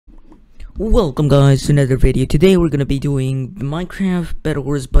Welcome guys to another video. Today we're gonna be doing Minecraft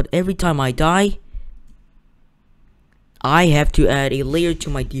Bedwars, but every time I die, I have to add a layer to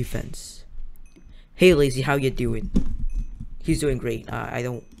my defense. Hey Lazy, how you doing? He's doing great.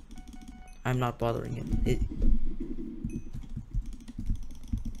 I'm not bothering him.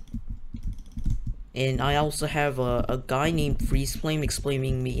 And I also have a guy named FreezeFlame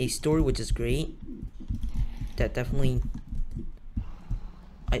explaining me a story, which is great. That definitely...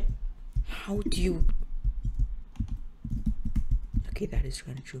 How do you... Okay, that is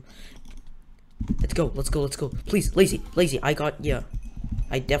kind of true. Let's go. Please, Lazy, I got... Yeah.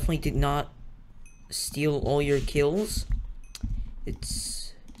 I definitely did not steal all your kills.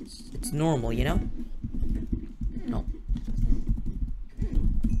 It's normal, you know? No.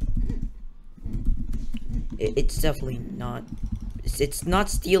 It's definitely not... It's not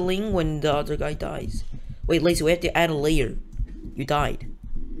stealing when the other guy dies. Wait, Lazy, we have to add a layer. You died.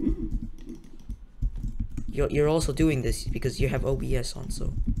 You're also doing this because you have OBS on,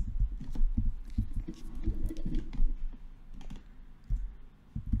 so...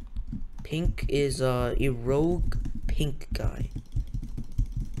 Pink is a rogue pink guy.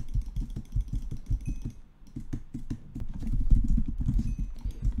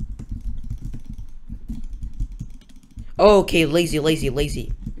 Okay,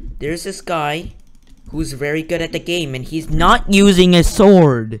 Lazy. There's this guy who's very good at the game and he's not using a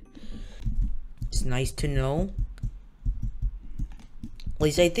sword. It's nice to know.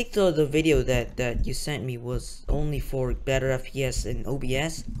 Lazy, I think the video that you sent me was only for better FPS and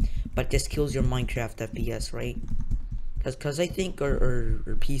OBS, but this kills your Minecraft FPS, right? Cause I think our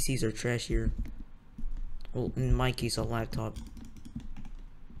PCs are trashier. Well, in my case, a laptop.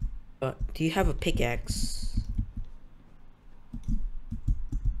 Do you have a pickaxe?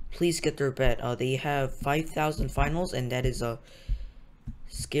 Please get their bet. They have 5,000 finals, and that is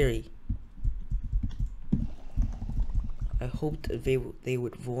scary. I hoped they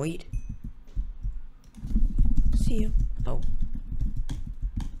would void. See you. Oh.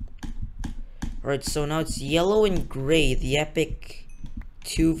 Alright, so now it's yellow and gray, the epic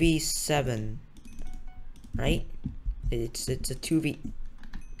 2v7. Right? It's a 2v.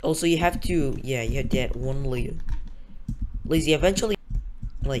 Also, you have to add one layer. Lazy, eventually,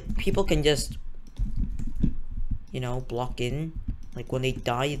 like, people can just, you know, block in. Like, when they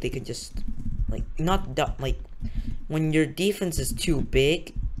die, they can just, like, not die, like, when your defense is too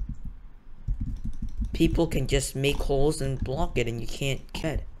big, people can just make holes and block it and you can't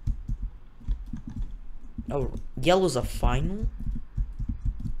get. Oh, yellow's a final?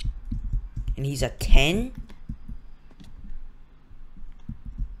 And he's a 10?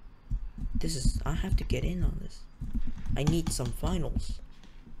 I have to get in on this. I need some finals.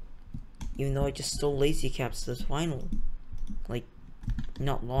 Even though I just stole LazyCaps this final. Like,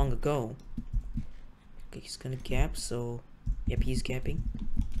 not long ago. Okay, he's gonna gap, so... Yep, he's gapping.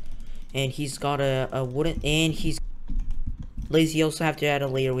 And he's got a wooden... And he's... Lazy, also have to add a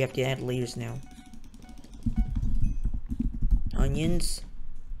layer. We have to add layers now. Onions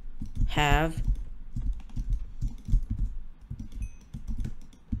have...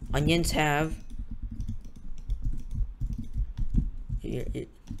 Onions have...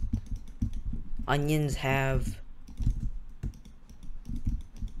 Onions have...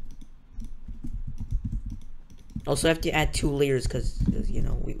 Also have to add 2 layers because you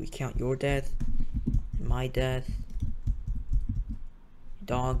know we count your death, my death,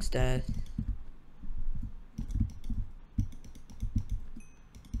 dog's death.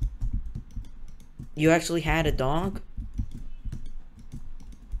 You actually had a dog?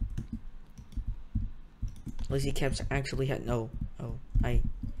 LazyCaps actually had no. Oh,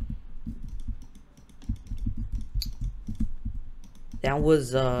 that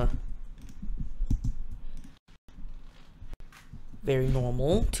was very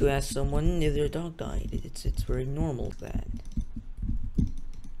normal to ask someone if their dog died. It's very normal that.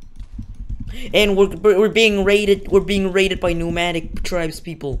 And we're being raided. We're being raided by nomadic tribes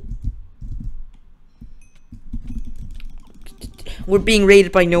people. We're being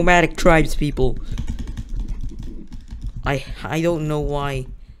raided by nomadic tribes people. I don't know why.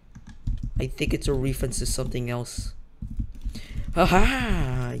 I think it's a reference to something else.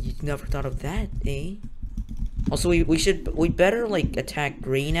 Haha! You never thought of that, eh? Also, we better like attack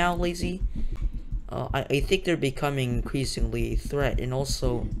gray now, Lazy. I think they're becoming increasingly a threat, and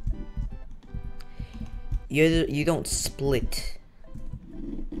also you don't split.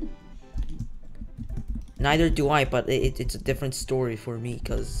 Neither do I, but it's a different story for me,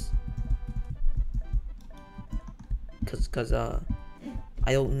 cause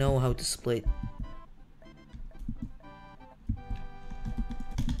I don't know how to split.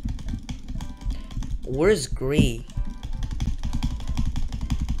 Where's gray?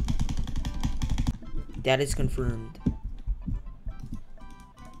 That is confirmed.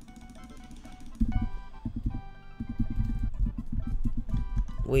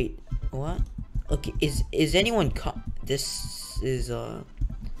 Wait, what? Okay, is anyone this is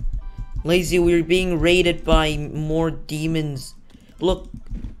Lazy, we're being raided by more demons. Look.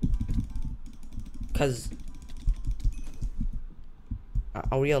 Cause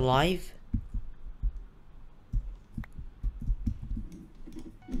are we alive?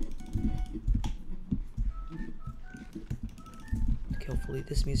 Okay, hopefully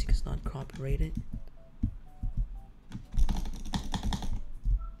this music is not copyrighted.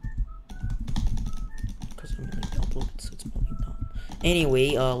 Cause I'm gonna upload it, so it's probably not.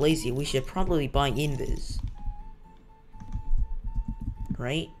 Anyway, Lazy, we should probably buy Invis.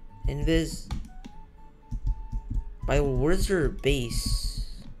 Right? Invis. By the way, where's your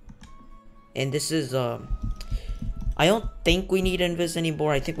base? And this is I don't think we need Invis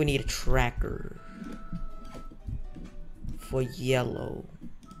anymore. I think we need a tracker for yellow.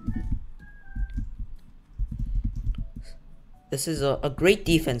 This is a great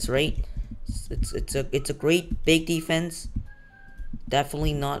defense, right? It's a great big defense.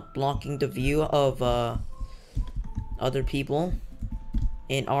 Definitely not blocking the view of other people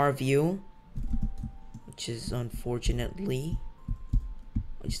in our view, which is unfortunately,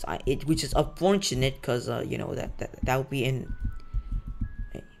 which is unfortunate because you know that would be in.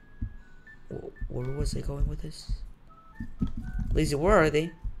 Hey, where was I going with this? Lazy, where are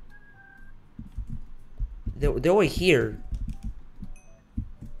they? They were here.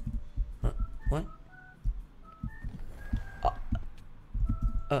 What?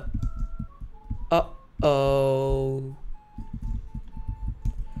 Uh-oh.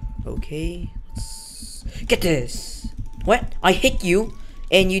 Okay, let's get this. What? I hit you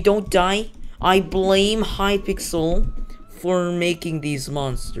and you don't die? I blame Hypixel for making these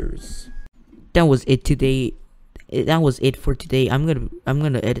monsters. That was it today. That was it for today. I'm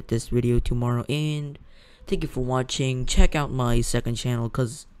gonna edit this video tomorrow, and thank you for watching. Check out my second channel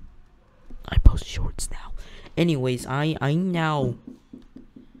cuz I post shorts now. Anyways, I don't know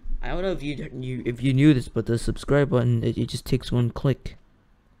if you knew this, but the subscribe button, it just takes one click.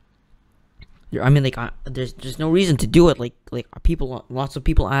 I mean, like, there's no reason to do it. Like lots of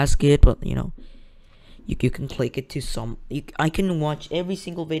people ask it, but you know, you can click it to some. I can watch every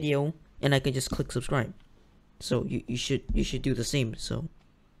single video, and I can just click subscribe. So you should do the same. So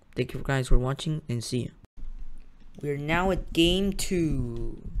thank you guys for watching, and see you. We're now at game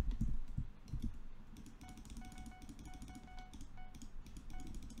 2.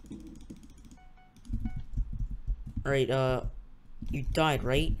 Alright, you died,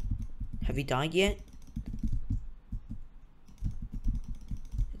 right? Have you died yet?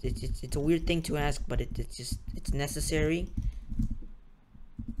 It's a weird thing to ask, but it's necessary.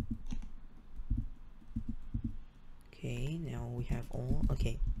 Okay, now we have all.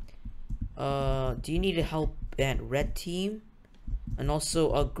 Okay. Do you need help at red team? And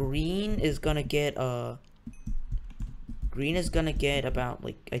also, green is gonna get about,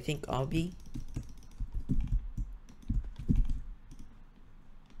 like, I think Obby.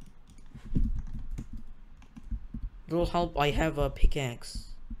 Little help, I have a pickaxe.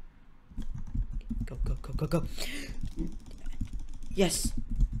 Go. Yes.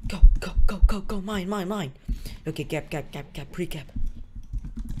 Go. Mine. Okay, cap, pre-cap.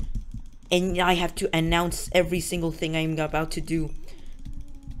 And I have to announce every single thing I'm about to do.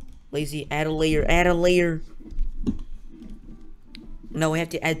 Lazy, add a layer. No, I have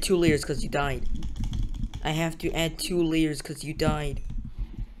to add 2 layers because you died. I have to add 2 layers because you died.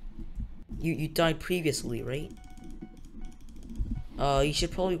 You died previously, right? You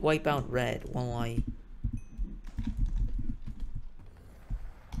should probably wipe out red while I...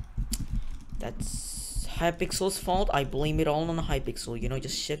 That's Hypixel's fault. I blame it all on the Hypixel. You know,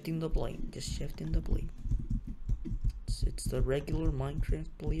 just shifting the blame. It's the regular Minecraft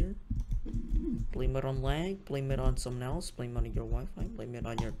player. Blame it on lag. Blame it on someone else. Blame it on your Wi-Fi. Blame it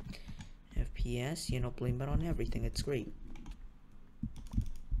on your FPS. You know, blame it on everything. It's great.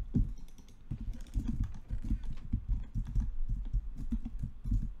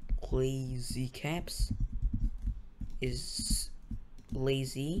 LazyCaps is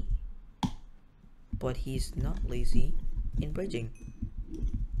lazy, but he's not lazy in bridging.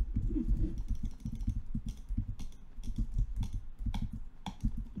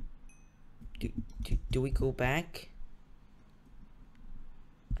 Do we go back?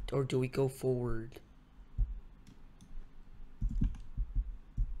 Or do we go forward?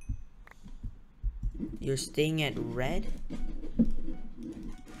 You're staying at red?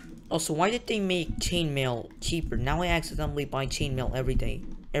 Also, why did they make chainmail cheaper? Now I accidentally buy chainmail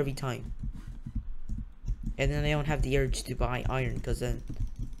every time. And then I don't have the urge to buy iron, because then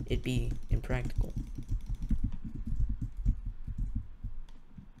it'd be impractical.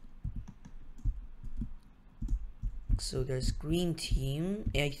 So there's green team.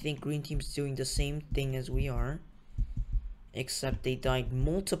 I think green team's doing the same thing as we are. Except they died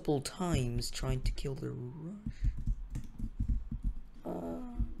multiple times trying to kill the rush.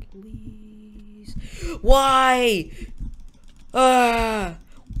 Please. Why?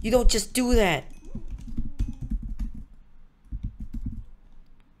 You don't just do that.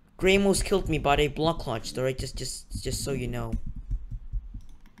 Gray almost killed me, but I block clutched, alright? Just so you know.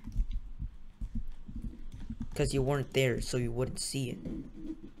 Because you weren't there, so you wouldn't see it.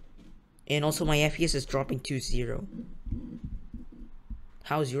 And also my FPS is dropping to 0.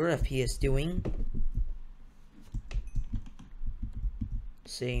 How's your FPS doing?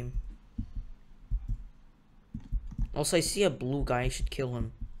 Same. Also, I see a blue guy, I should kill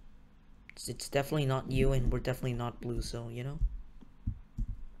him. It's definitely not you, and we're definitely not blue, so, you know?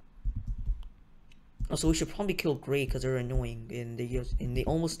 Also, we should probably kill gray, because they're annoying, and they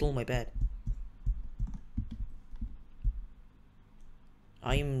almost stole my bed.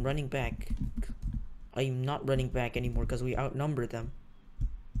 I am running back. I am not running back anymore, because we outnumber them.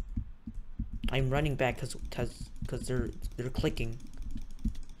 I'm running back, because they're clicking.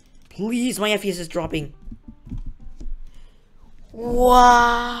 Please, my FPS is dropping.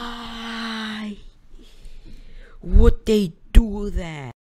 Why would they do that?